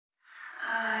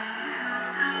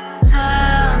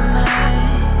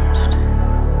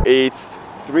It's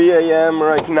 3 a.m.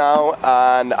 right now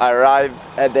and I arrived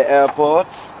at the airport.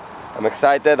 I'm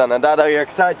excited. Anandad, are you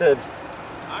excited?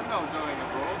 I'm not going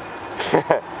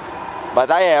abroad. But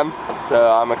I am,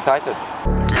 so I'm excited.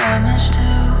 Damage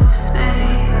to space.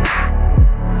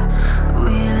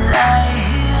 We lie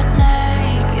here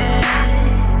naked.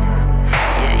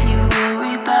 Yeah, you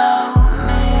worry about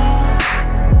me.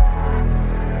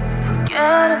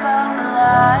 Forget about the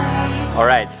light.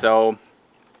 Alright, so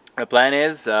the plan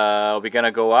is we're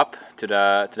gonna go up to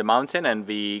the mountain and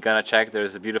we're gonna check.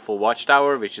 There's a beautiful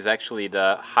watchtower, which is actually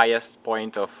the highest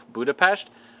point of Budapest.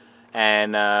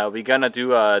 And we're gonna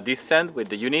do a descent with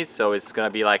the units, so it's gonna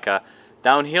be like a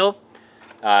downhill.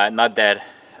 Not that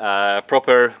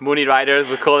proper Mooney riders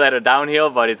would call that a downhill,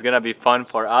 but it's gonna be fun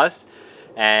for us.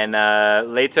 And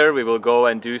later we will go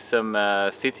and do some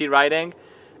city riding.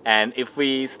 And if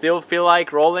we still feel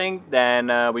like rolling,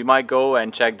 then we might go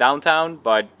and check downtown,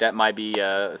 but that might be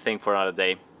a thing for another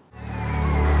day.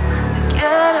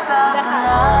 Forget about the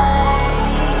light.